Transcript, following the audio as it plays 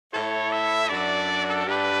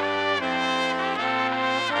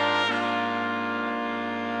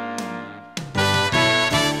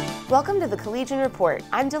Welcome to the Collegian Report.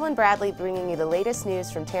 I'm Dylan Bradley, bringing you the latest news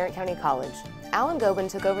from Tarrant County College. Alan Gobin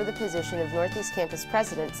took over the position of Northeast Campus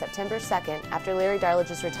President September 2nd after Larry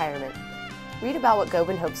Darledge's retirement. Read about what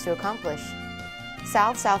Gobin hopes to accomplish.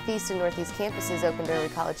 South, Southeast, and Northeast campuses opened early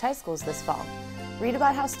college high schools this fall. Read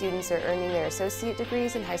about how students are earning their associate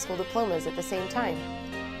degrees and high school diplomas at the same time.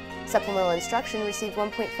 Supplemental instruction received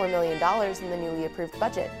 $1.4 million in the newly approved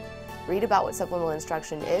budget. Read about what supplemental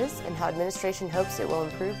instruction is and how administration hopes it will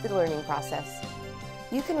improve the learning process.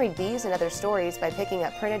 You can read these and other stories by picking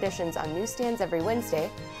up print editions on newsstands every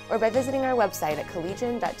Wednesday or by visiting our website at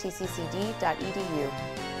collegian.tccd.edu.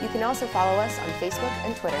 You can also follow us on Facebook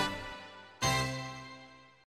and Twitter.